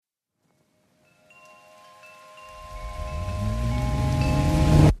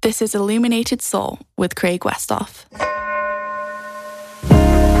This is Illuminated Soul with Craig Westhoff.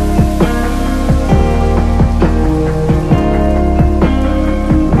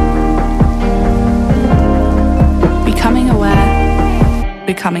 Becoming aware,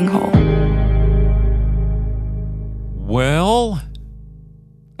 becoming whole. Well,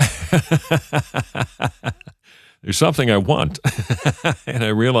 there's something I want, and I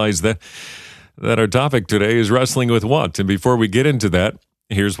realize that our topic today is wrestling with want. And before we get into that,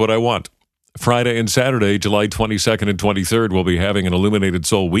 here's what I want. Friday and Saturday, July 22nd and 23rd, we'll be having an Illuminated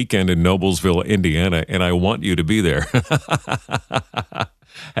Soul weekend in Noblesville, Indiana, and I want you to be there.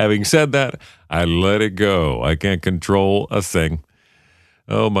 Having said that, I let it go. I can't control a thing.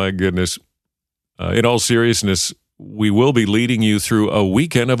 Oh, my goodness. In all seriousness, we will be leading you through a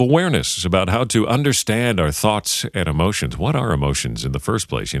weekend of awareness about how to understand our thoughts and emotions. What are emotions in the first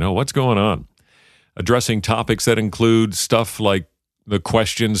place? You know, what's going on? Addressing topics that include stuff like the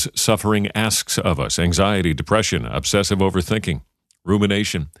questions suffering asks of us: anxiety, depression, obsessive overthinking,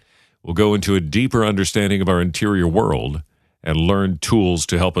 rumination. We'll go into a deeper understanding of our interior world and learn tools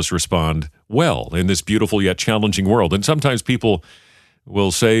to help us respond well in this beautiful yet challenging world. And sometimes people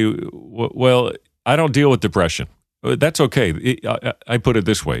will say, well, I don't deal with depression. That's okay. I put it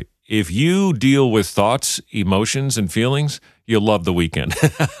this way. If you deal with thoughts, emotions, and feelings, you'll love the weekend.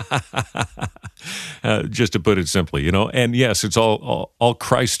 Just to put it simply, you know. And yes, it's all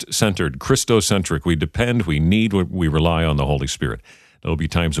Christ-centered, Christocentric. We depend, we need, we rely on the Holy Spirit. There'll be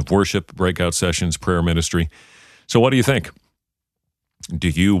times of worship, breakout sessions, prayer ministry. So what do you think? Do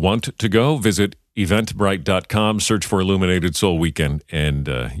you want to go? Visit eventbrite.com, search for Illuminated Soul Weekend, and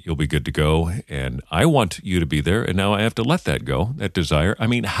you'll be good to go. And I want you to be there, and now I have to let that go, that desire. I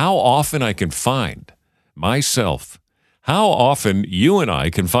mean, how often I can find myself, how often you and I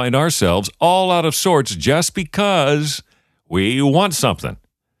can find ourselves all out of sorts just because we want something,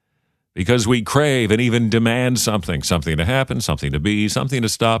 because we crave and even demand something to happen, something to be, something to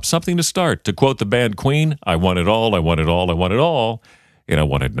stop, something to start. To quote the band Queen, I want it all, I want it all, I want it all, and I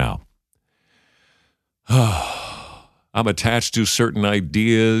want it now. I'm attached to certain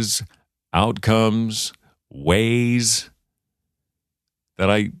ideas, outcomes, ways that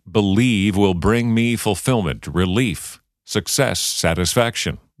I believe will bring me fulfillment, relief, success,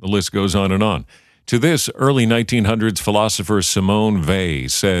 satisfaction. The list goes on and on. To this, early 1900s philosopher Simone Weil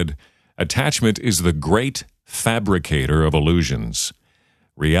said, "Attachment is the great fabricator of illusions.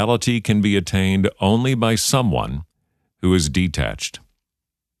 Reality can be attained only by someone who is detached."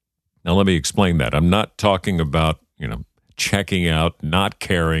 Now, let me explain that. I'm not talking about, checking out, not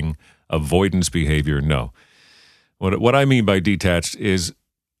caring, avoidance behavior. No. What I mean by detached is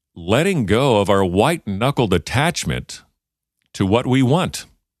letting go of our white-knuckled attachment to what we want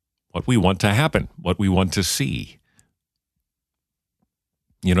to happen, what we want to see.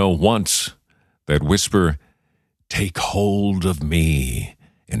 Wants that whisper, "Take hold of me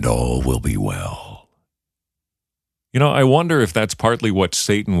and all will be well." I wonder if that's partly what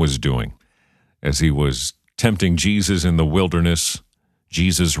Satan was doing as he was tempting Jesus in the wilderness,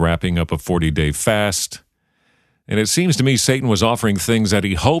 Jesus wrapping up a 40-day fast. And it seems to me Satan was offering things that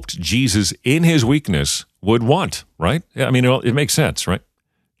he hoped Jesus, in his weakness, would want, right? I mean, it makes sense, right?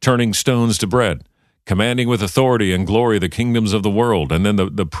 Turning stones to bread, commanding with authority and glory the kingdoms of the world, and then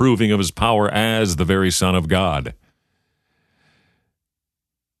the proving of his power as the very Son of God.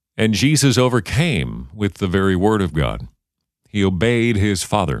 And Jesus overcame with the very word of God. He obeyed his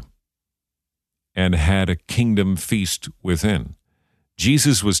Father and had a kingdom feast within.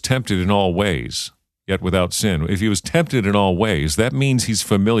 Jesus was tempted in all ways, yet without sin. If he was tempted in all ways, that means he's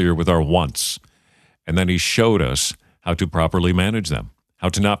familiar with our wants. And then he showed us how to properly manage them, how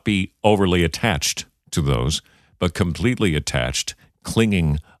to not be overly attached to those, but completely attached,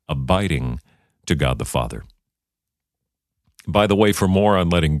 clinging, abiding to God the Father. By the way, for more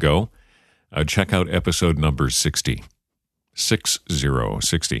on letting go, check out episode number 60.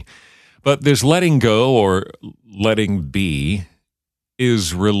 60. But this letting go or letting be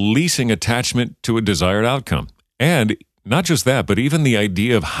is releasing attachment to a desired outcome. And not just that, but even the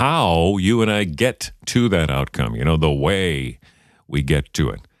idea of how you and I get to that outcome, the way we get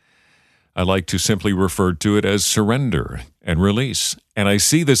to it. I like to simply refer to it as surrender and release. And I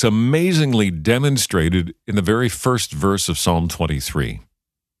see this amazingly demonstrated in the very first verse of Psalm 23,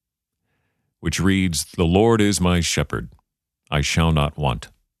 which reads, "The Lord is my shepherd, I shall not want."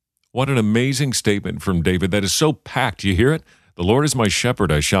 What an amazing statement from David that is so packed. You hear it? The Lord is my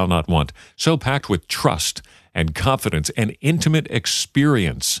shepherd, I shall not want. So packed with trust and confidence and intimate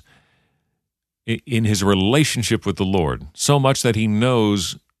experience in his relationship with the Lord, so much that he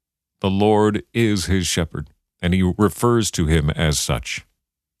knows the Lord is his shepherd, and he refers to him as such.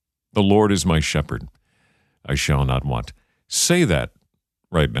 The Lord is my shepherd. I shall not want. Say that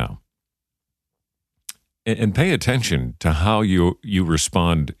right now. And pay attention to how you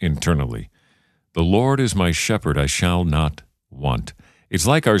respond internally. The Lord is my shepherd. I shall not want. It's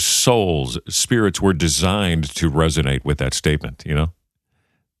like our souls, spirits were designed to resonate with that statement, you know?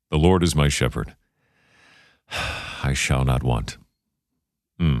 The Lord is my shepherd. I shall not want.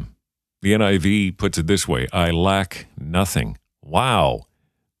 The NIV puts it this way, I lack nothing. Wow.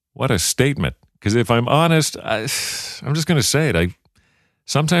 What a statement. Because if I'm honest, I'm just going to say it.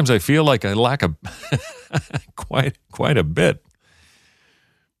 Sometimes I feel like I lack quite a bit.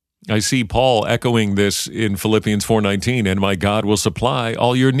 I see Paul echoing this in Philippians 4:19, and my God will supply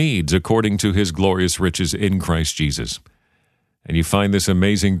all your needs according to his glorious riches in Christ Jesus. And you find this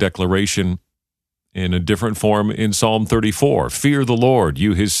amazing declaration in a different form in Psalm 34. Fear the Lord,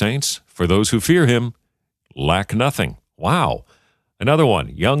 you his saints, for those who fear him lack nothing. Wow. Another one,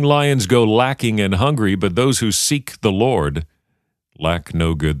 young lions go lacking and hungry, but those who seek the Lord lack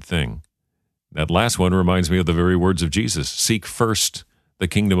no good thing. That last one reminds me of the very words of Jesus. Seek first the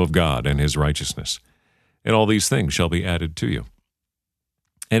kingdom of God and his righteousness, and all these things shall be added to you.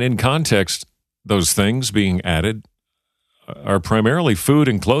 And in context, those things being added are primarily food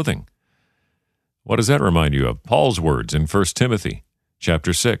and clothing. What does that remind you of? Paul's words in 1 Timothy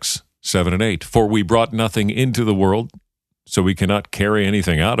chapter 6, 7 and 8. For we brought nothing into the world, so we cannot carry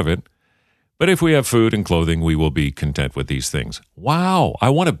anything out of it. But if we have food and clothing, we will be content with these things. Wow, I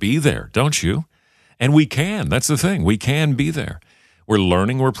want to be there, don't you? And we can. That's the thing. We can be there. We're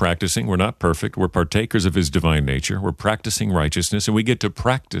learning, we're practicing, we're not perfect, we're partakers of his divine nature, we're practicing righteousness, and we get to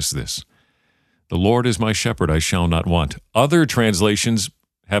practice this. The Lord is my shepherd, I shall not want. Other translations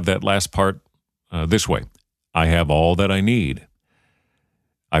have that last part this way. I have all that I need.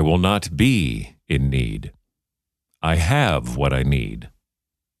 I will not be in need. I have what I need.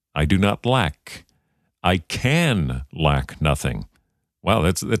 I do not lack. I can lack nothing. Wow,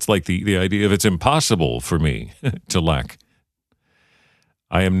 that's like the idea of it's impossible for me to lack.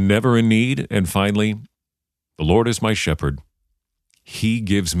 I am never in need. And finally, the Lord is my shepherd. He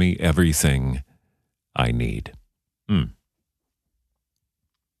gives me everything I need.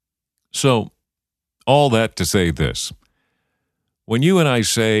 So, all that to say this. When you and I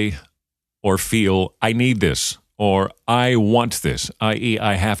say or feel, I need this, or I want this, i.e.,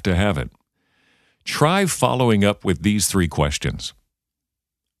 I have to have it, try following up with these three questions.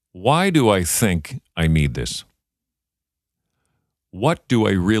 Why do I think I need this? What do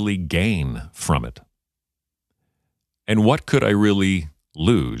I really gain from it? And what could I really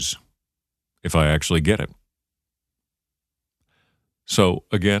lose if I actually get it? So,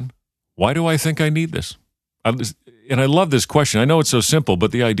 again, why do I think I need this? And I love this question. I know it's so simple,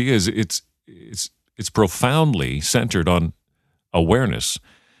 but the idea is it's profoundly centered on awareness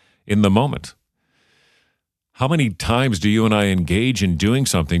in the moment. How many times do you and I engage in doing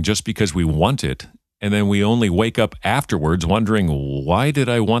something just because we want it, and then we only wake up afterwards wondering, why did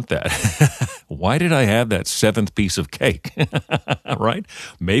I want that? Why did I have that seventh piece of cake? Right?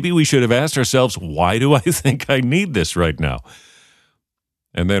 Maybe we should have asked ourselves, why do I think I need this right now?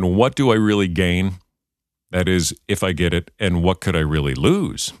 And then what do I really gain? That is, if I get it, and what could I really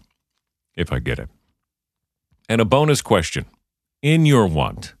lose if I get it? And a bonus question. In your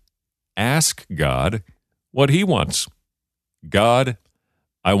want, ask God what he wants. God,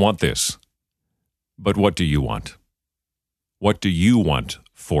 I want this. But what do you want? What do you want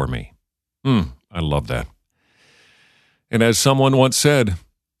for me? I love that. And as someone once said,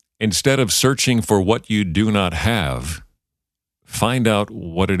 instead of searching for what you do not have, find out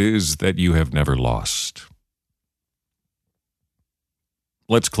what it is that you have never lost.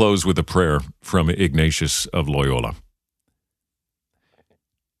 Let's close with a prayer from Ignatius of Loyola.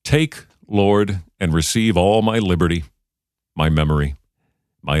 Take, Lord, and receive all my liberty, my memory,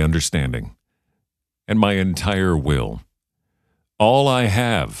 my understanding, and my entire will, all I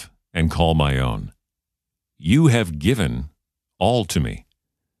have and call my own. You have given all to me.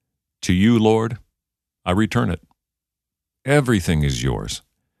 To you, Lord, I return it. Everything is yours.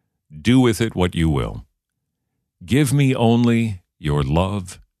 Do with it what you will. Give me only your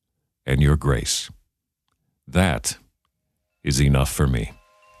love and your grace. That is enough for me.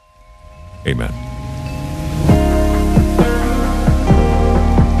 Amen.